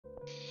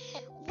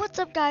What's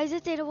up, guys?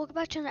 It's Ada. Welcome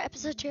back to another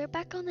episode here.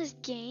 Back on this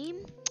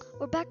game.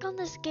 We're back on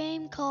this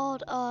game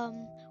called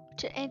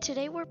and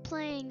today we're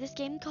playing this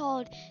game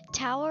called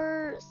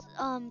Tower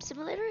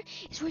Simulator.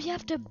 It's where you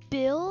have to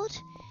build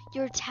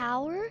your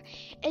tower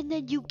and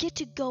then you get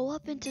to go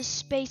up into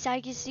space. I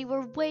can see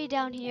we're way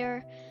down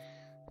here,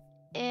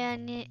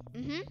 and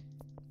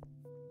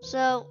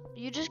so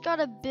you just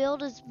gotta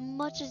build as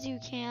much as you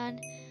can.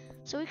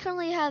 So we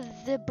currently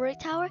have the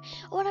brick tower.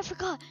 Oh, and I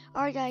forgot.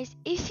 Alright, guys,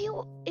 if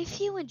you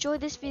enjoyed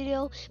this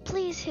video,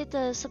 please hit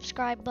the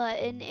subscribe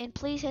button and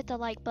please hit the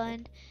like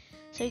button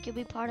so you can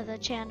be part of the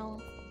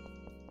channel.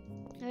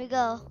 There we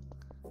go.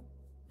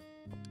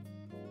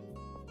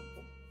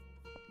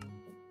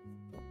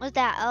 What's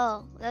that?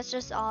 Oh, that's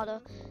just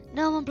auto.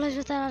 No one plays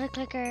with that auto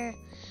clicker.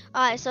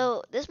 Alright,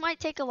 so this might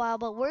take a while,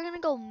 but we're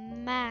gonna go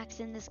max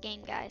in this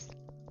game, guys.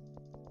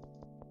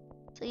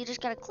 So you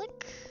just gotta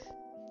click.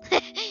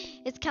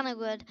 It's kind of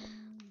good.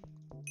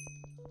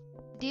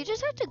 Do you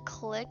just have to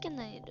click and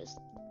then you just...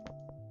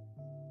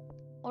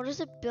 Or does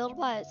it build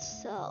by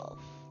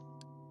itself?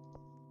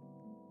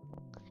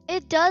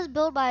 It does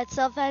build by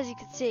itself, as you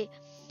can see.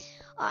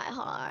 Alright,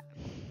 hold on.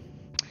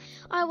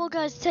 Alright, well,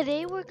 guys,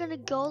 today we're gonna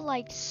go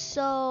like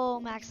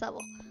so max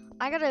level.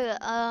 I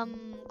gotta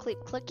keep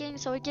clicking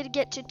so we can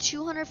get to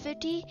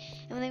 250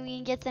 and then we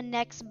can get the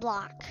next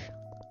block.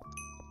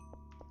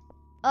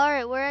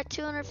 Alright, we're at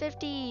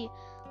 250.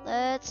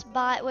 Let's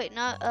buy, wait,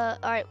 not,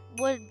 alright,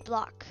 wood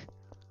block.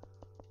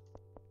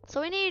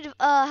 So we need,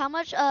 how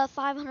much?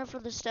 500 for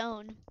the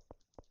stone.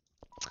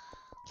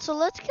 So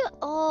let's get,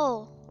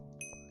 oh,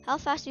 how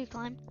fast do you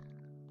climb?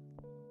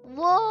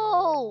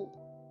 Whoa!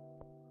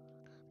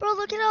 Bro,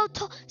 look at how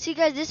tall. See,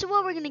 guys, this is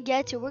what we're gonna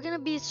get to. We're gonna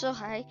be so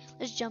high.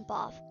 Let's jump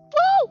off.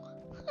 Woo!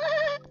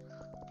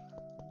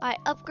 Alright,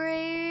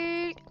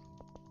 upgrade.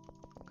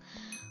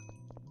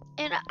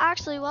 And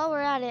actually, while we're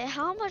at it,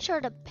 how much are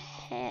the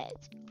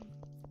pets?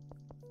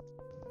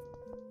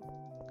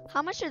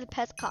 How much do the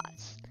pets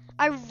cost?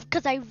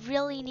 Cause I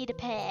really need a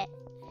pet.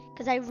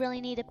 Cause I really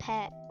need a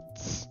pet.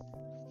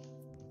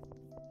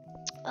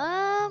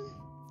 Oh,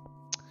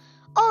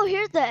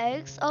 here's the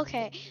eggs.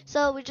 Okay,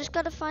 so we just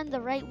gotta find the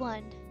right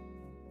one.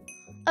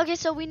 Okay,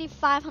 so we need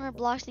 500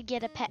 blocks to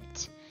get a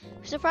pet.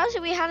 Surprised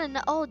we had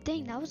enough. Oh,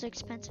 dang, that was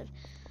expensive.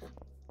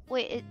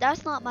 Wait,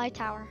 that's not my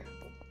tower.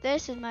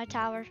 This is my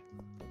tower.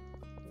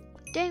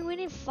 Dang, we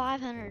need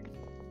 500.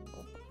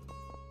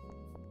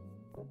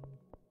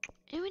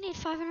 And we need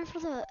 500 for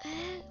the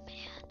egg,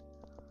 man.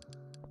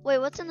 Wait,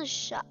 what's in the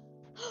shop?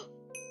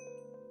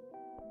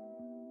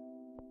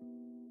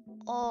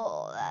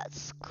 Oh,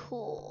 that's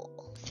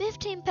cool.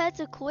 15 pets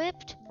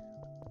equipped?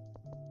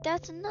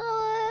 That's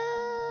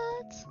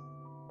nuts.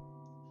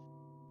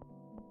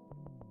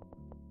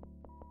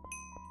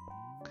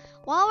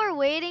 While we're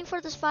waiting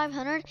for this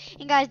 500,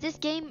 and guys, this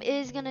game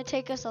is gonna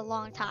take us a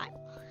long time.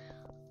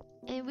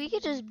 And we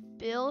could just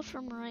build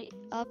from right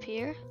up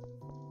here.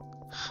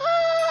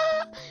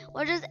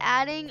 We're just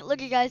adding,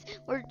 look at guys,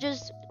 we're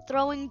just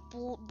throwing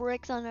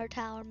bricks on our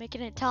tower,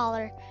 making it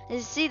taller. You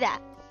see that?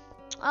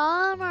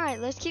 Alright,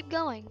 let's keep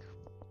going.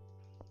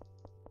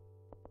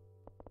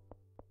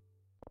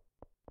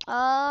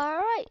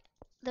 Alright,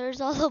 there's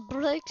all the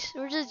bricks.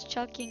 We're just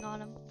chucking on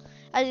them.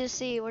 As you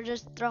see, we're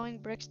just throwing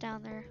bricks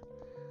down there.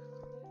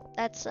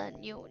 That's a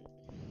new one.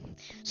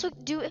 So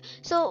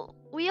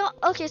we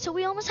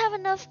almost have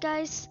enough,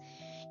 guys,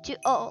 to,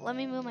 oh, let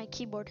me move my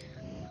keyboard.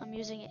 I'm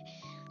using it.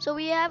 So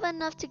we have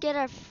enough to get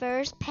our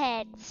first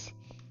pets.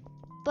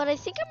 But I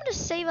think I'm going to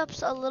save up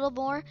a little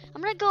more.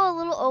 I'm going to go a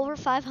little over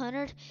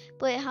 500.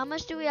 But how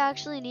much do we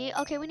actually need?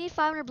 Okay, we need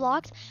 500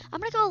 blocks.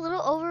 I'm going to go a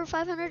little over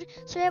 500.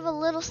 So we have a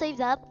little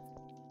saved up.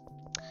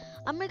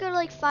 I'm going to go to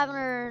like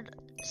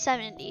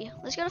 570.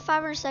 Let's go to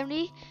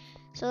 570.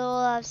 So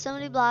we'll have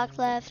 70 blocks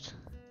left.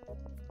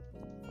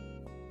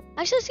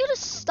 Actually, let's go to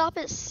stop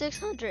at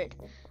 600.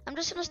 I'm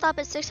just going to stop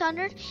at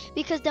 600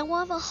 because then we'll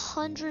have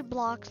 100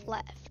 blocks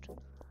left.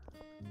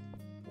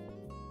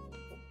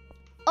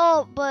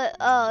 Oh, but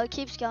it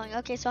keeps going.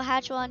 Okay, so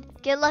hatch one.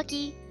 Get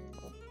lucky.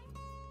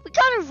 We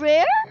got a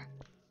rare?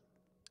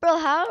 Bro,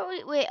 how are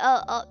we? Wait,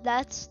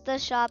 that's the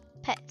shop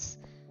pets.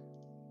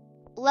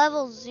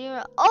 Level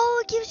 0.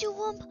 Oh, it gives you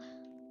one.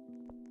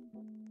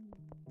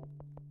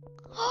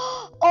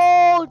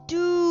 Oh,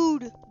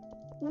 dude.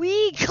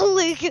 We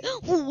click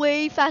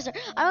way faster.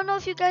 I don't know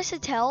if you guys can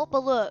tell,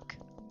 but look.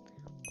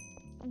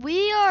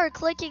 We are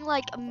clicking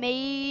like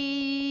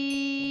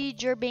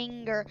major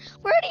banger.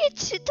 We're already at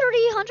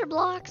 300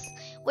 blocks.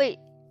 Wait,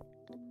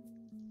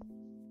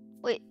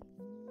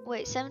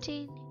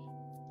 17?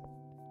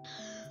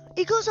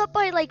 It goes up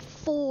by like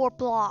 4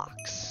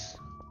 blocks.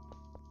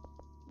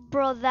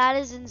 Bro, that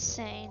is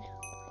insane.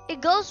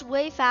 It goes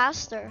way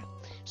faster.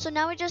 So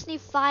now we just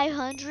need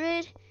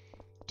 500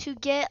 to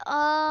get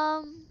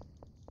another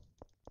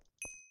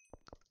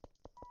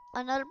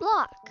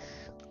block.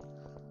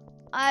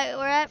 Alright,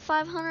 we're at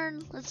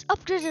 500. Let's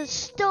upgrade to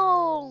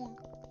stone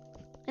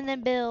and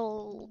then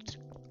build.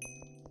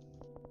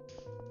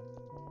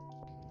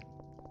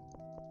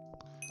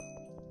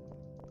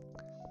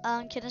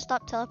 Can it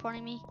stop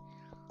teleporting me?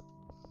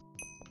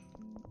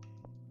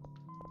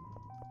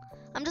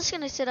 I'm just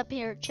gonna sit up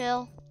here,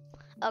 chill.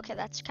 Okay,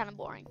 that's kind of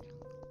boring.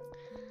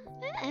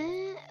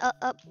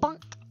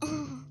 Bunk.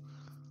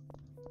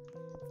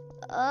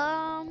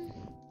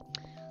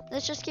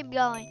 Let's just keep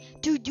going.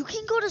 Dude, you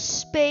can go to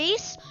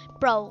space?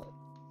 Bro,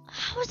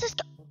 how is this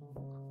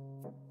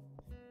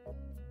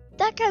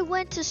that guy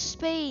went to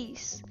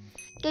space.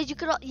 Guys, you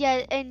could,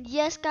 yeah, and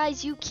yes,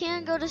 guys, you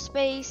can go to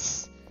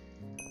space.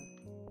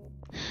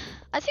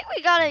 I think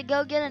we gotta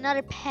go get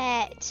another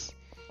pet.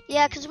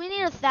 Yeah, because we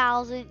need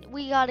 1,000.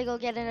 We gotta go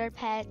get another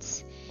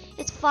pet.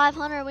 It's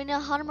 500. We need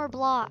 100 more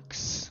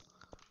blocks.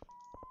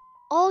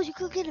 Oh, you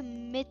could get a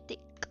mythic.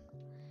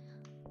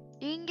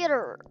 You can get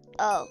a,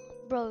 oh,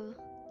 bro.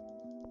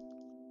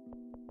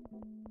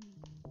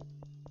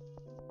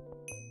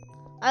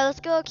 Alright,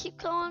 let's go. Keep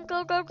going.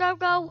 Go, go, go,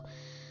 go.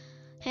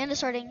 Hand is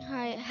starting.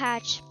 Alright,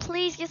 hatch.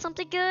 Please get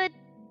something good.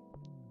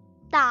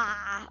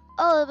 Ah.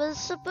 Oh, it was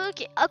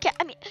spooky. Okay,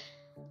 I mean.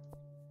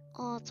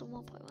 Oh, it's a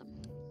 1.1.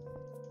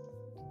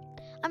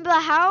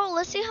 But how?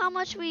 Let's see how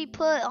much we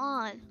put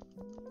on.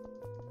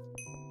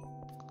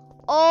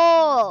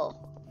 Oh.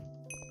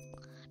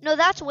 No,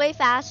 that's way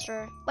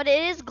faster. But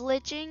it is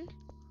glitching.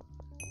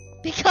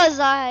 Because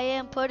I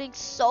am putting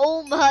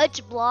so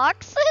much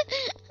blocks.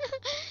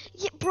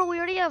 Yeah, bro, we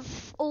already have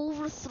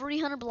over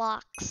 300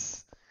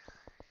 blocks.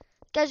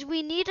 Guys,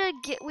 we need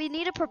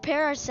to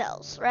prepare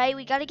ourselves, right?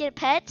 We gotta get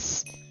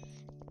pets.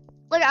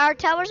 Look, our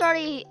tower's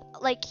already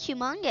like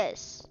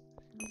humongous.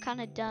 I'm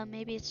kind of dumb.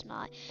 Maybe it's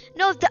not.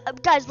 No,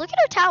 guys, look at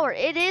our tower.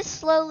 It is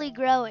slowly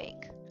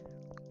growing.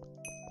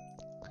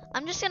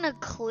 I'm just gonna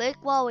click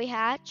while we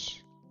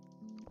hatch.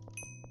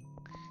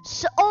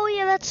 So, oh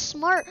yeah, that's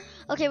smart.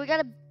 Okay, we got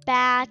a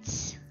bat.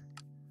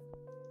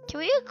 Can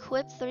we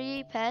equip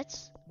 3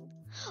 pets?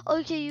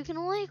 Okay, you can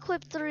only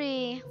equip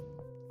 3.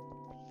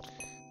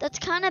 That's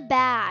kind of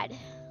bad.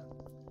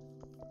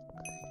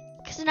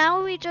 Because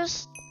now we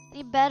just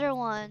need better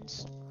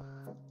ones.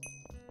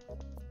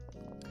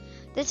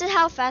 This is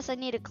how fast I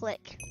need to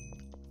click.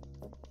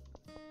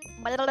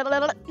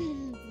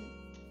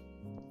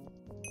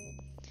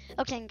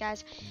 Okay,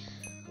 guys.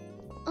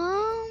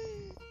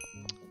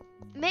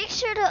 Make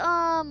sure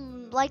to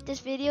like this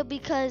video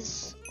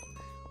because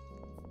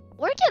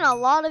we're getting a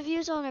lot of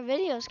views on our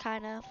videos,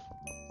 kind of.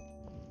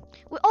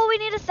 We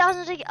need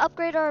 1,000 to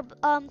upgrade our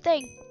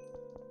thing.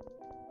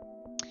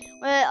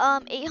 We're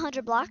at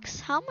 800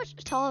 blocks. How much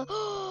taller?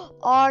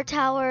 Our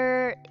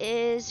tower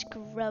is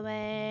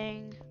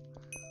growing.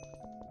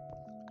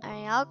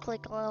 Alright, I'll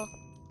click a little.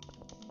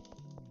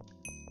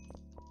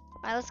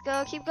 Alright, let's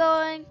go. Keep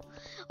going.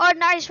 Oh,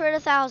 nice. We're at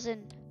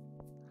 1,000.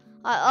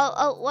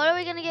 What are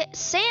we gonna get?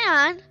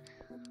 Sand.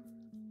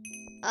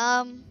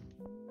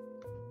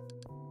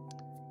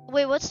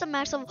 Wait, what's the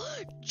max level?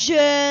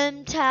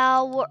 Gem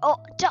tower.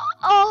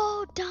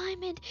 Oh,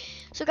 diamond.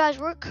 So guys,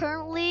 we're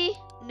currently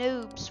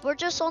noobs. We're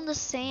just on the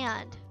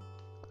sand.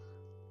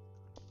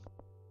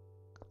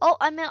 Oh,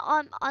 I meant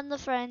on the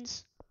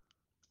friends.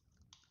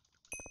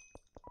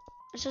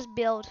 Let's just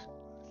build.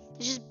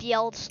 Let's just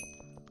build.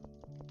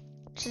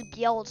 Let's just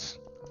build.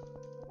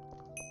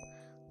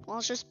 Well,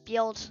 let's just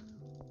build.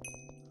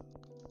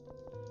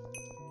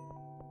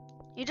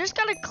 You just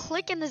gotta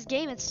click in this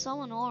game. It's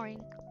so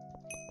annoying.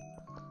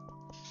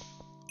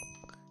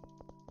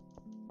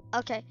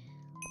 Okay.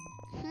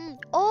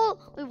 Oh,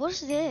 wait,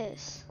 what's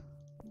this?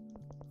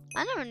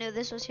 I never knew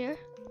this was here.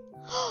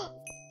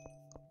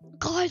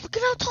 Guys, look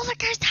at how tall that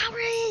guy's tower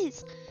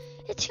is.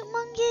 It's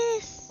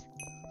humongous.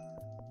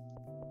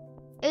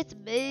 It's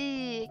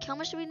big. How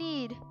much do we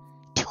need?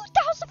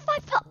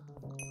 2,500.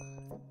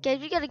 Guys,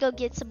 we gotta go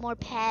get some more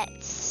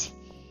pets.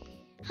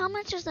 How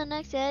much is the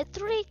next ad?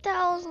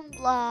 3,000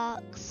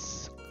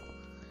 blocks.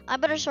 I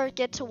better start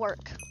get to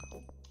work.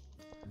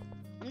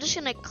 I'm just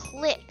gonna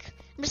click.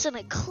 I'm just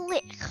gonna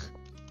click.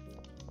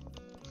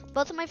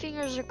 Both of my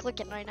fingers are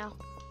clicking right now.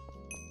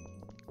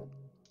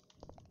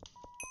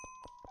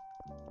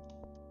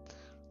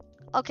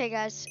 Okay,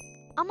 guys.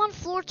 I'm on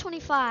floor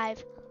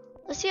 25.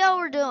 Let's see how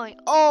we're doing.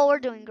 Oh, we're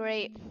doing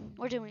great.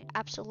 We're doing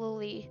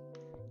absolutely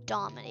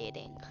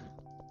dominating.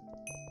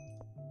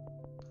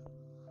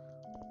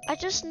 I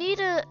just need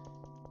to...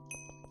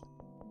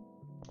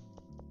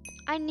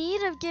 I need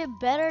to get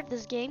better at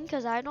this game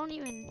because I don't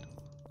even...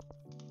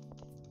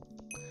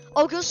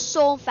 Oh, it goes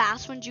so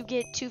fast when you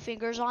get 2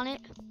 fingers on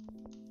it.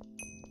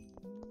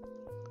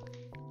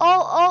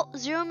 Oh,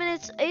 0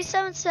 minutes, 5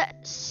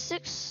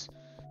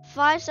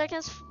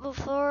 seconds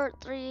before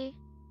 3,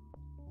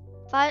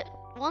 5,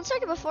 1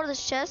 second before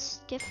this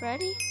chest. Get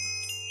ready.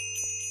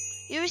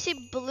 You receive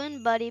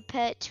balloon buddy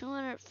pet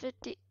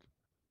 250.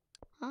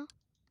 Huh?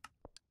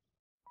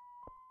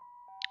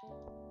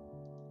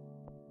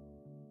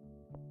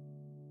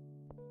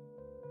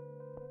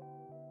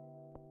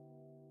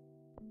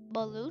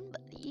 Balloon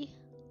buddy.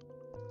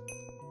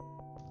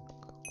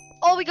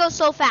 Oh, we go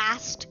so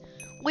fast.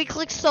 We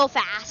click so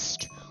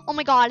fast. Oh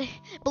my god.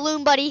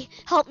 Balloon buddy,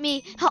 help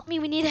me. Help me.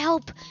 We need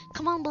help.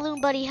 Come on, balloon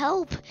buddy,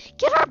 help.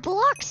 Get our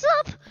blocks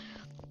up.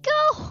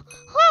 Go.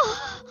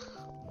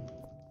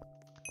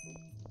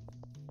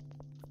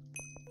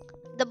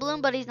 balloon,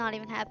 but he's not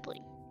even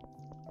happy.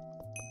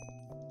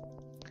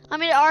 I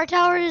mean, our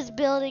tower is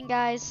building,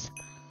 guys.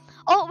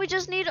 Oh,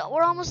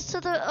 we're almost to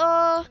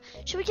the,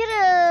 should we get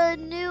a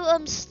new,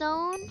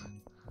 stone?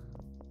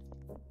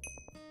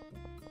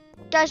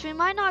 Guys, we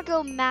might not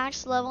go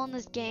max level in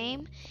this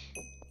game,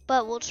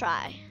 but we'll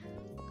try.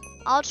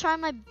 I'll try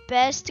my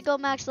best to go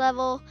max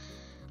level.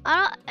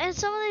 In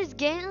some of these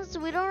games,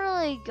 we don't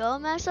really go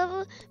max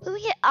level, but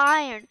we get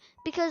iron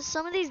because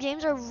some of these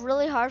games are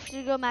really hard for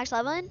you to go max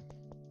level in.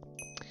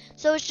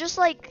 So it's just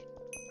like,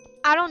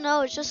 I don't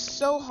know, it's just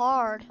so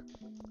hard.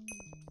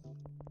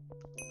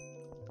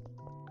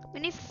 We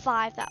need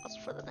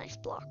 5,000 for the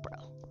next block, bro.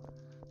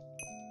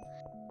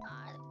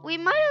 We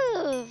might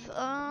have,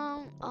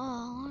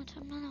 oh,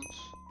 10 minutes.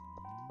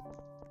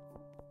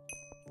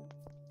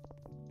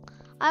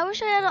 I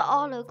wish I had an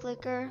auto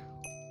clicker.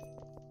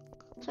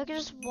 So I could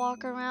just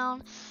walk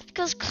around.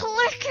 Because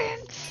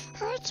clicking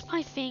hurts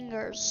my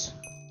fingers.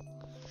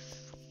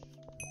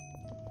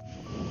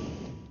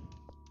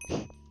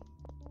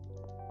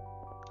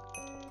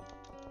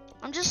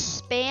 I'm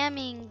just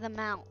spamming the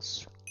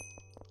mouse.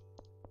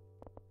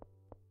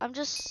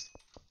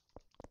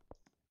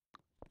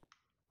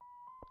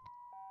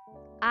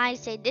 I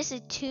say this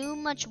is too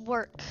much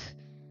work.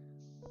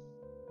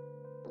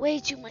 Way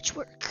too much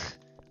work.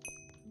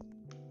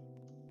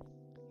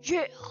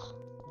 Yeah,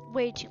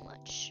 way too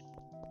much.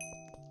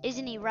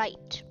 Isn't he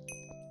right?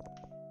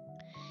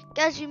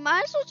 Guys, we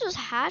might as well just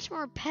hatch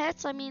more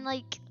pets. I mean,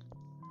 like,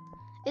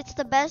 it's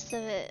the best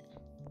of it.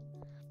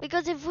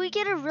 Because if we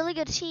get a really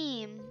good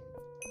team,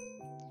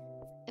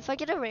 if I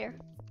get a rare.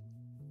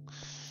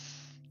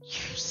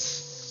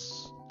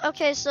 Yes.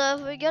 Okay, so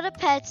if we go to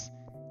pets,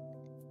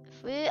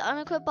 if we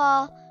unequip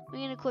all, we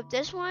can equip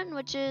this one,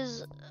 which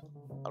is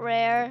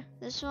rare.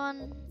 This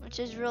one, which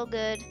is real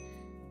good.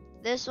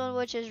 This one,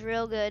 which is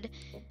real good.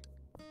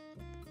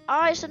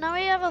 Alright, so now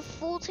we have a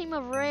full team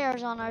of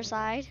rares on our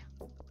side.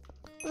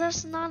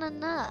 That's not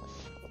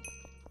enough.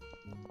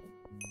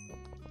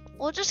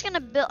 We're just gonna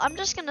build. I'm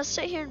just gonna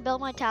sit here and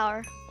build my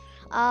tower.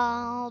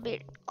 I'm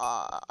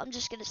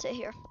just gonna sit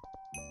here.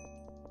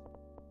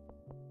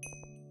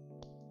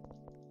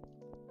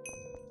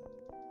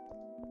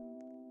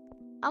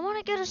 I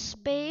want to go to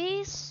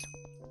space.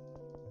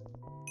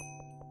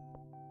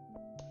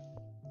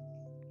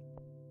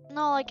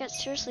 No, like I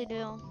seriously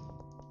do.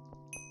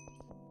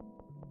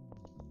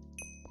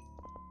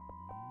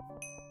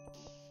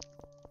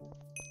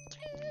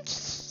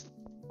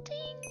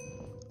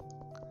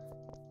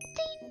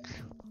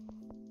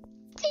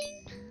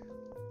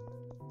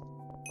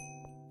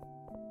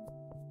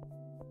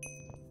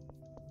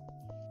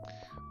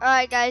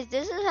 Alright guys,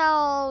 this is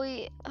how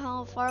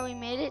far we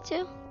made it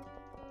to.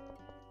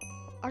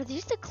 Are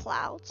these the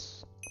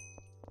clouds?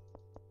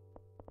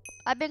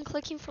 I've been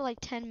clicking for like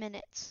 10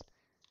 minutes.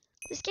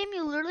 This game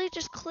you literally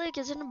just click,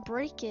 it's gonna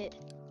break it.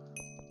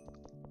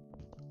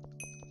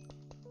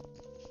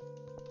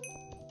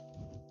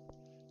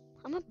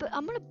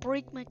 I'm gonna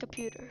break my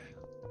computer.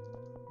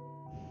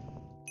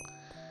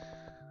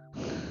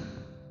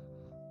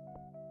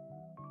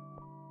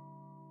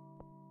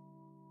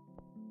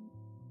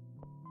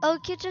 Oh,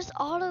 it could just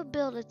auto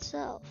build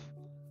itself.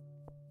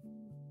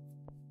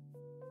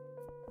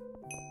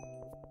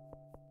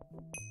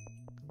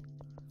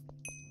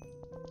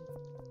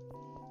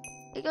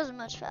 It goes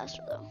much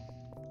faster though.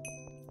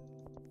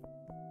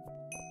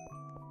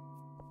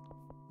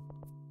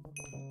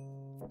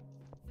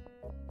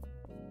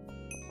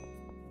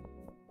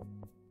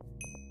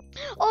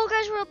 Oh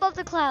guys, we're above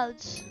the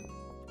clouds.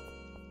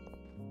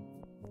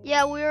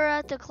 Yeah, we're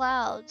at the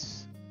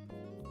clouds.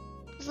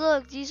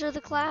 Look, these are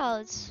the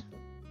clouds.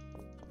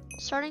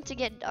 Starting to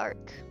get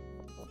dark.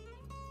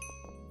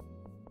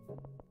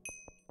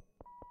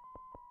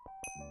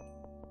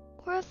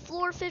 We're at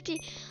floor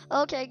 50.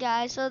 Okay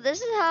guys, so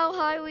this is how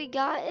high we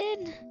got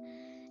in.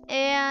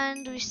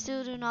 And we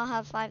still do not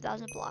have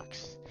 5,000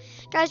 blocks.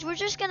 Guys, we're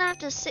just gonna have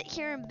to sit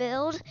here and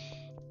build.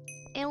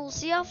 And we'll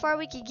see how far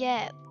we can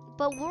get.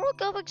 But we'll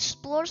go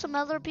explore some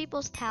other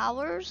people's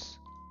towers.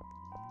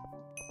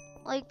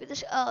 Like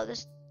this, oh,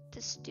 this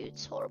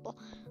dude's horrible.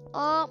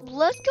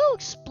 Let's go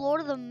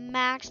explore the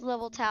max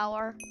level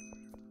tower.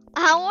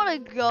 I wanna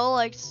go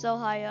like so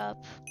high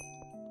up.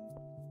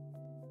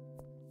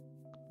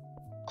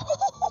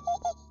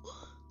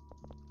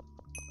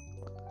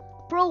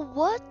 Bro,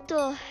 what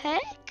the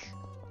heck?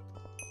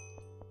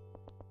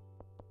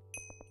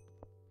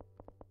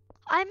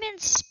 I'm in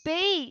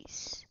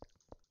space.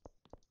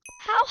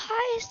 How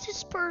high is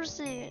this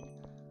person?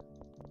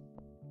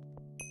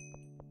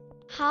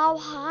 How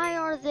high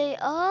are they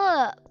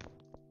up?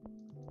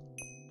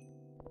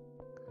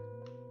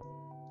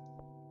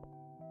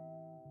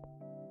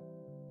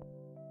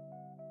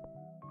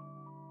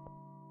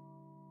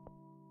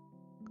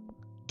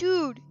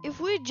 Dude, if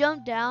we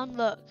jump down,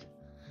 look.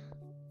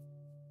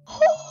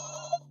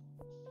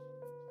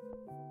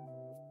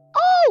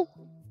 Oh!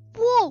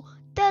 Whoa,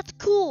 that's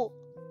cool.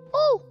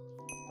 Oh!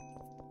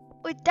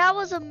 Wait, that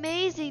was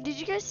amazing. Did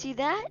you guys see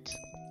that?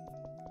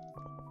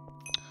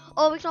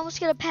 Oh, we can almost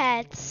get a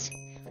pet.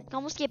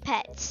 Almost get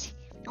pets.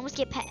 Almost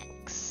get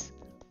pets.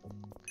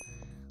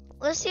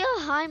 Let's see how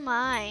high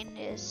mine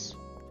is.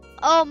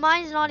 Oh,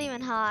 mine's not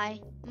even high.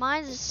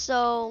 Mine is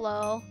so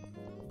low.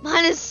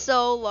 Mine is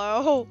so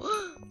low.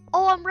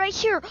 Oh, I'm right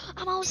here.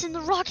 I'm almost in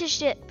the rocket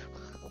ship.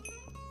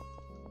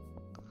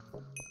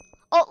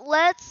 Oh,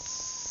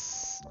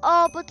 let's...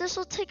 Oh, but this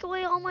will take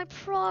away all my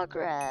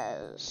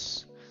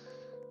progress.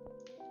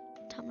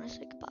 Time to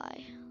say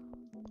goodbye.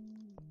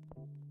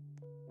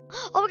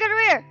 Oh, we got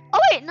over here. Oh,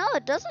 wait, no,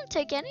 it doesn't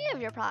take any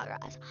of your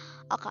progress.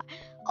 Okay.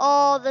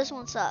 Oh, this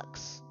one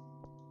sucks.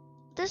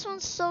 This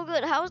one's so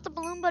good. How is the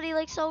balloon buddy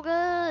like so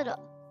good?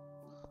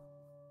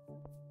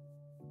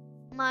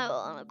 Might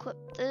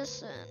unequip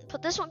this and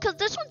put this one, because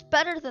this one's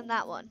better than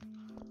that one.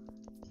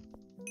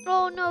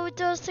 Oh no, it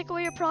does take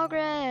away your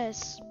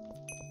progress.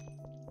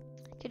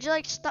 Could you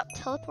like stop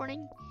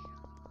teleporting?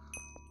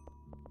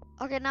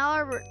 Okay, now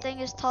our thing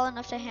is tall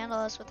enough to handle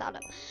us without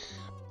him.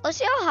 Let's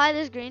see how high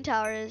this green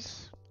tower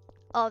is.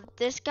 Oh,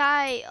 this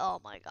guy, oh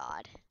my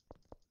god.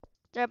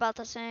 They're about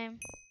the same.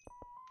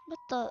 What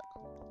the?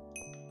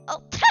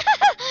 Oh,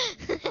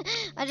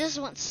 I just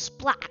went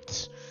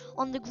splat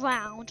on the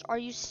ground. Are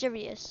you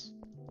serious?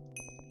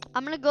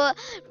 I'm gonna go,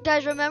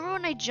 guys, remember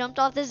when I jumped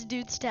off this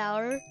dude's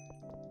tower?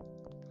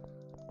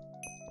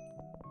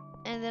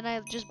 And then I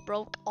just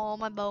broke all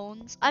my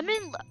bones. I'm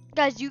in,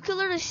 guys, you can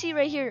literally see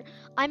right here,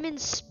 I'm in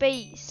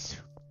space.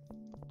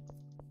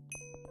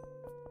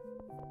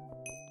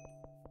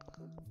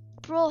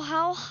 Bro,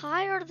 how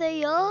high are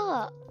they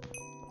up?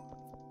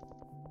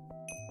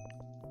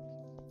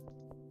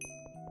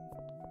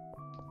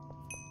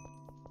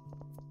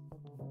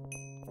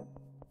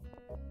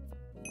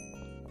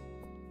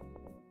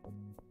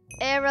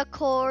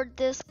 Record,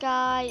 this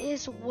guy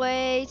is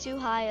way too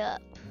high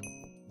up.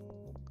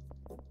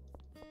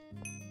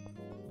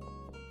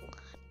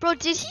 Bro,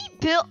 did he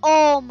build?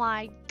 Oh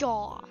my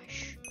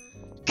gosh.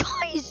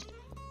 Guys,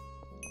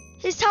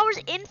 his tower's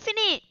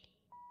infinite.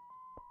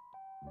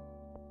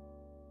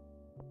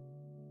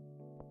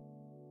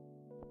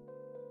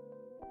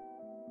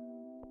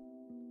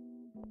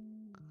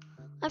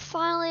 I'm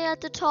finally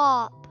at the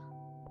top.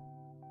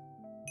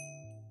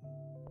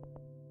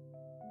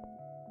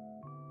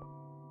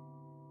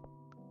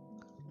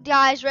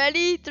 Guys,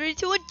 ready? 3,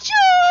 2, 1,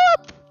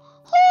 jump!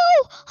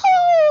 Oh,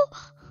 oh!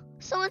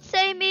 Someone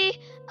save me.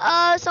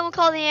 Someone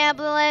call the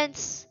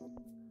ambulance.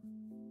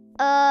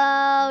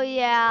 Oh,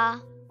 yeah.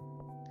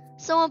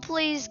 Someone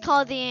please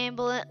call the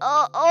ambulance.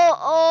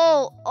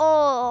 Oh.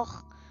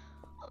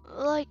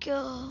 Like,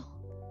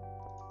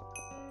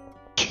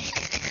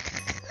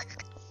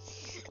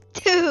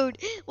 Dude,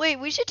 wait,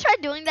 we should try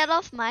doing that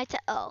off my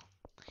oh.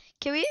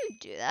 Can we even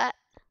do that?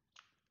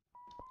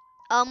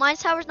 Oh, my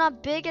tower's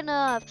not big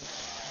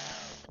enough.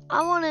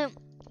 I wanna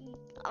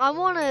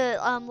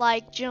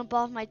like jump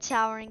off my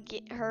tower and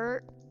get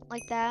hurt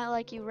like that,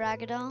 like you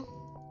ragdoll.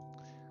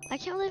 I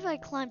can't believe I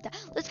climbed that.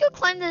 Let's go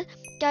climb the,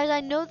 guys. I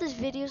know this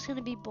video is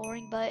gonna be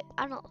boring, but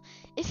I don't.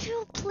 If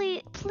you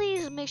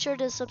please make sure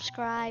to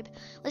subscribe.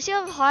 Let's see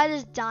how high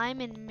this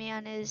diamond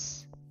man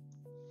is.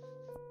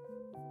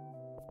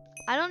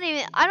 I don't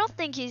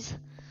think he's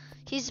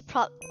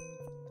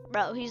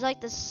bro. He's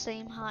like the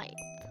same height.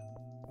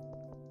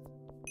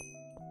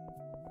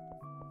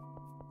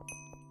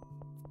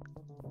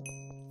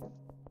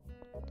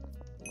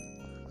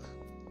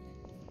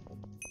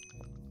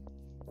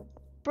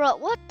 Bro,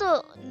 what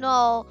the?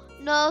 No,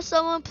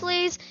 someone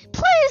please.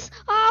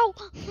 Ow!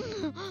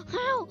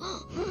 Ow!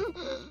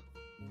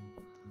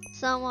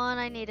 Someone,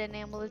 I need an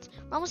ambulance.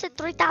 We're almost at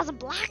 3,000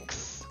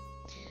 blocks.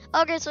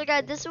 Okay, so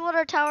guys, this is what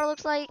our tower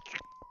looks like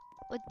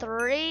with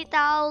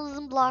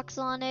 3,000 blocks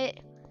on it.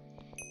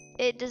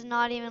 It does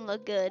not even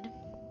look good.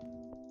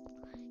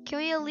 Can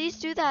we at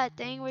least do that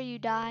thing where you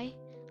die?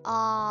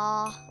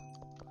 Guys,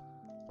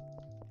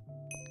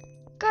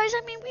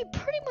 I mean, we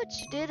pretty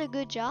much did a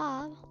good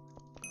job.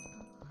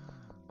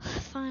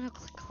 Fine, I'll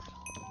click a little.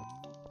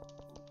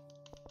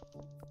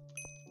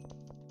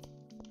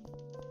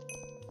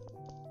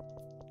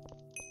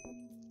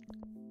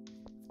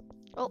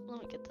 Oh,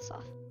 let me get this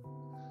off.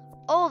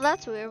 Oh,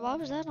 that's weird. Why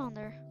was that on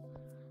there?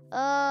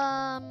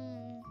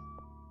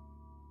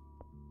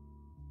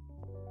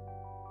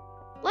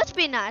 Let's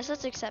be nice.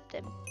 Let's accept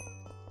him.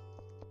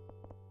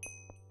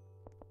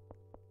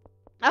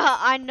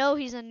 I know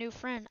he's a new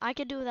friend. I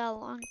could do that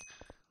alone.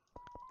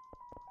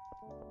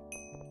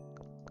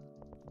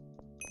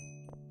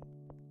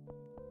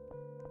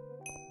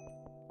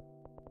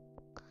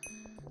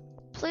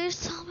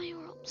 Please tell me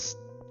we're almost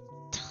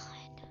done.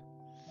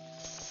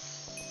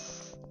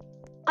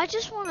 I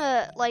just want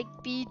to like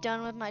be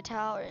done with my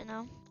tower, you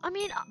know? I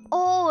mean,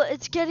 oh,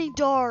 it's getting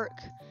dark.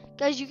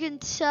 Guys, you can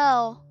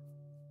tell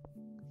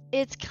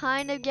it's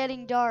kind of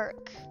getting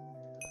dark.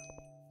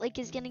 Like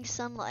it's getting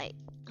sunlight.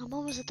 I'm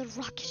almost at the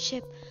rocket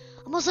ship.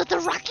 Almost at the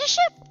rocket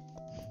ship.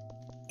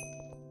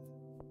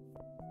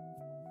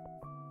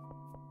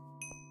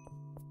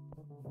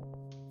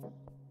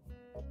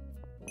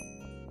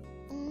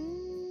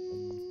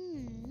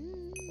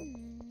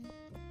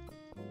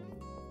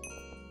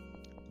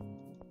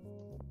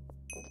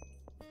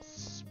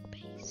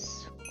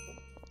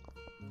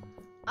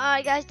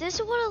 Alright guys, this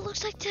is what it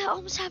looks like to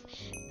almost have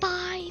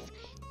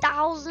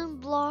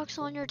 5,000 blocks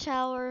on your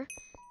tower.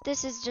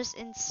 This is just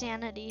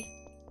insanity.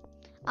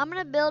 I'm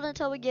gonna build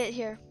until we get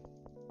here.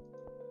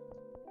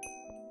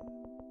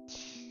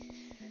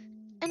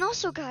 And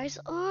also guys,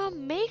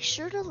 make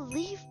sure to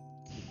leave.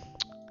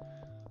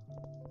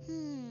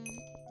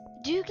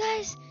 Do you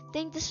guys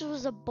think this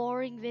was a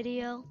boring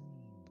video?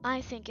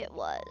 I think it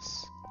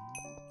was.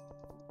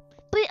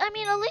 But I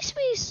mean, at least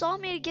we saw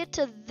me get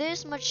to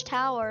this much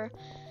tower.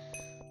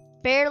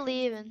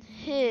 Barely even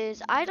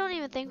his. I don't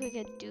even think we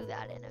could do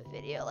that in a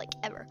video, like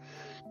ever.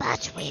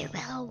 But we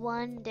will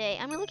one day.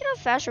 I mean, look at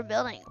how fast we're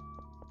building.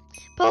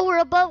 But we're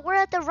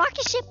at the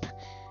rocket ship.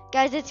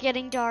 Guys, it's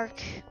getting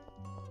dark.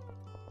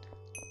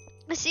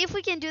 Let's see if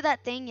we can do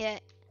that thing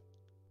yet.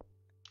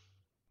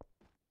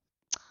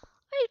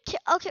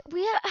 Okay,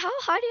 how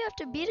high do you have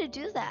to be to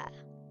do that?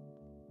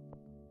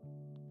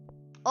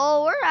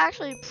 Oh, we're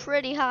actually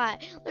pretty high.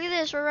 Look at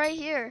this, we're right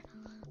here.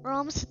 We're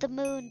almost at the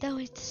moon, then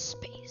we're to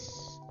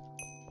space.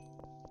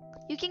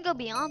 You can go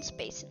beyond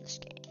space in this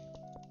game.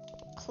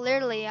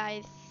 Clearly,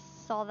 I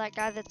saw that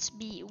guy that's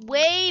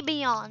way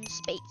beyond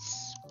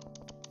space.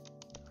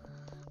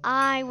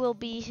 I will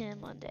be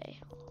him one day.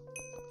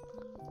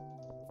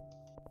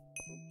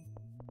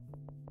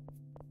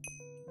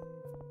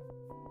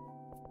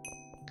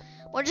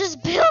 We're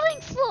just building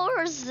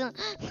floors.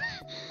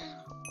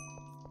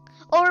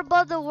 Or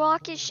above the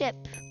rocket ship.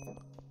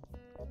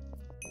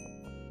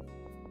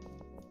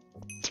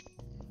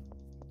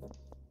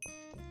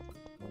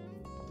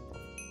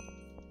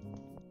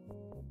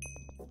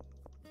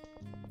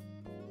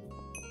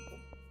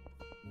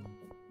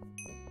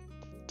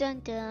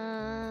 Dun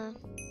dun.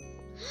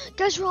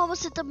 Guys, we're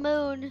almost at the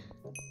moon.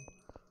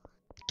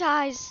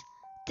 Guys,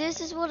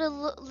 this is what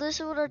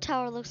our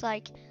tower looks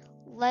like.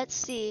 Let's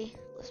see.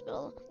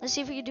 Let's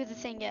see if we can do the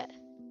thing yet.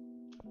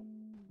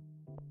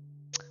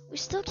 We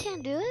still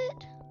can't do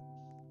it?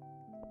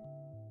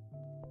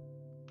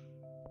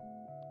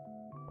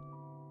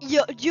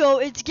 Yo,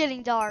 it's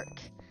getting dark.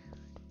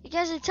 You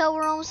guys can tell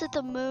we're almost at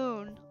the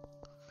moon.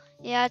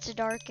 Yeah, it's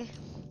dark.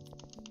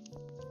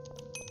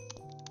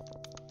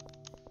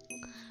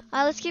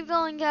 Alright, let's keep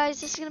going, guys.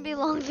 This is gonna be a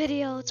long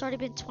video. It's already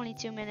been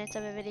 22 minutes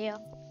of a video.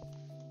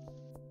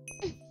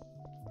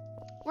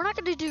 We're not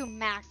gonna do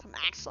max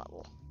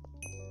level.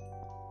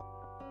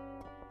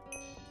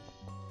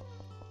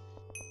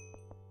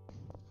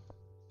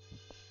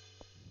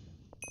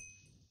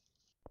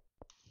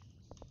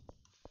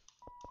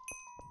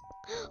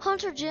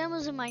 Hunter Jam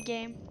was in my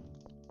game.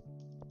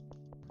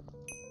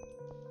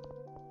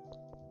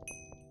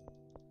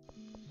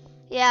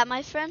 Yeah,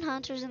 my friend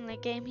Hunter's in the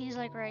game. He's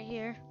like right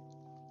here.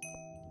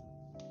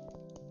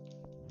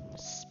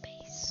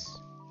 Space.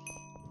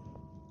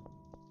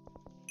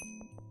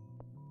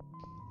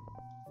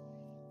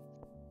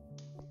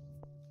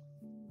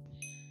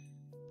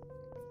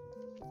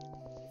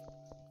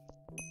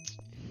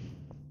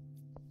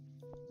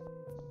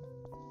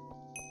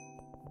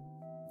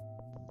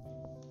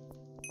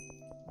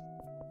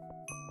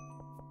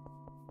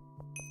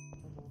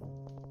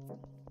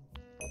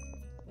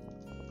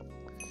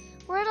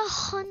 We're at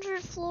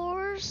 100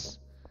 floors.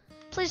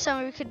 Please tell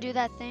me we could do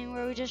that thing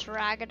where we just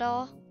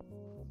ragdoll.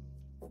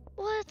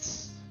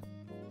 What?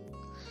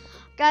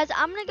 Guys,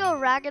 I'm gonna go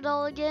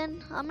ragdoll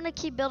again. I'm gonna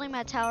keep building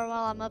my tower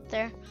while I'm up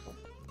there.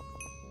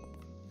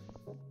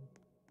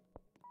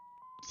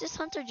 Is this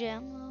Hunter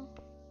Jam though?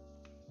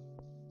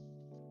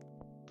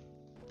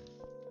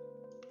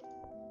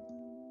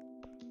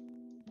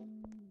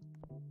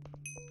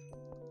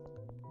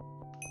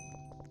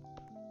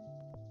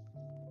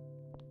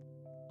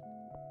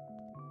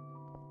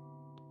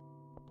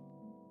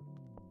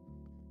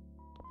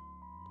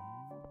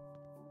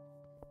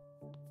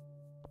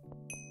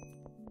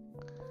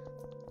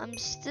 I'm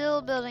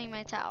still building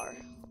my tower.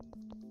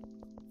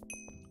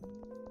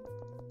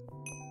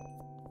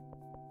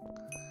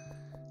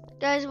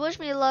 Guys, wish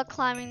me luck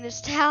climbing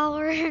this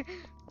tower.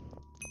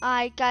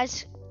 Alright,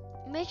 guys,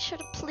 make sure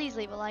to please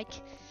leave a like.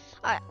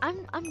 Alright,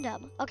 I'm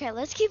dumb. Okay,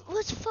 let's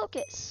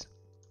focus.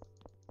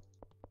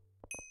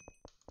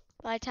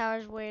 My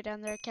tower's way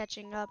down there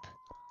catching up.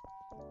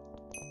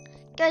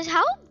 Guys,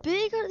 how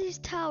big are these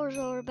towers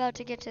while we're about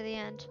to get to the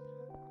end?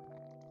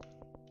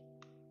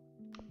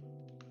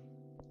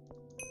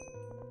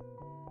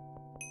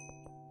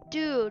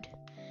 Dude,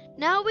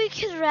 now we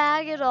can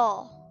rag it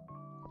all.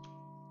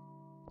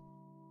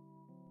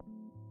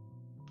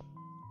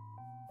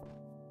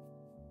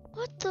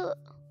 What the?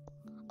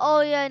 Oh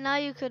yeah, now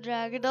you could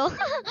drag it all.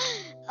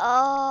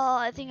 Oh,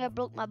 I think I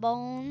broke my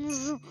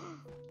bones.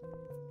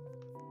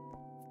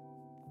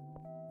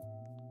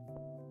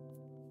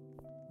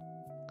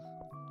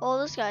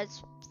 Oh, this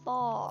guy's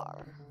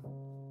far.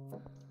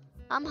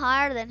 I'm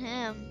higher than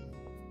him.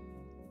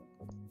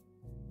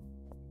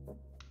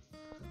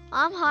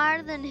 I'm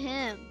higher than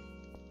him.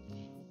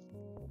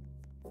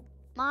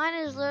 Mine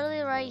is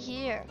literally right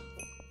here.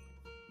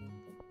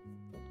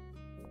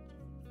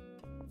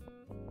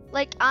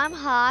 Like, I'm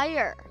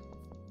higher.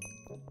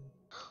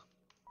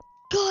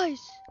 Guys,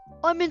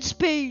 I'm in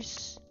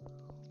space.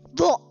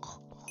 Look,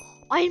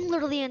 I'm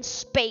literally in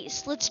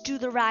space. Let's do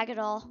the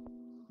ragdoll.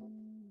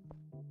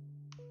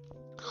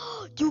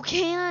 You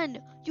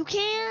can. You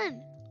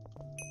can.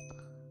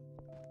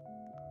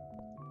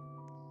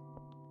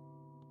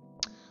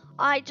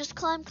 Alright, just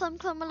climb.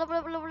 What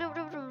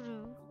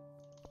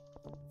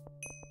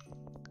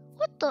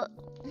the?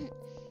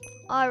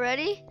 Alright,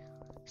 ready?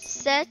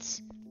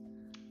 Set.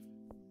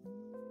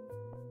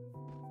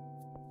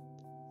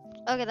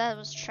 Okay, that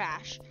was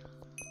trash.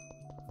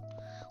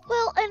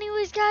 Well,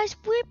 anyways, guys,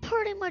 we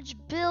pretty much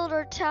built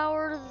our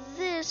tower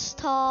this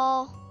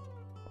tall.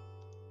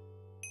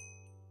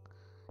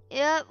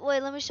 Yep,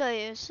 wait, let me show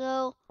you.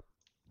 So,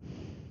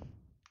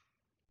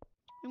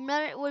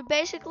 we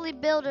basically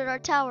built our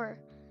tower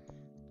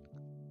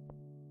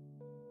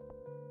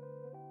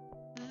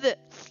this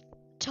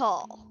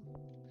tall.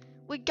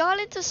 We got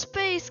into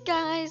space,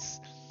 guys.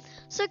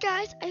 So,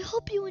 guys, I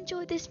hope you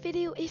enjoyed this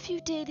video. If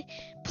you did,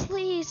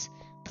 please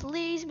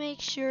make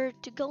sure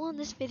to go on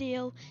this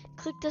video,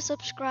 click the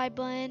subscribe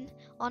button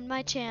on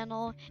my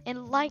channel,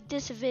 and like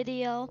this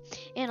video.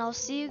 And I'll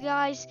see you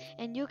guys,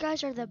 and you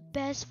guys are the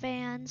best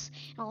fans,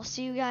 and I'll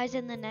see you guys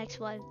in the next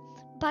one.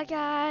 Bye,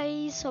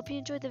 guys. Hope you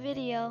enjoyed the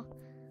video.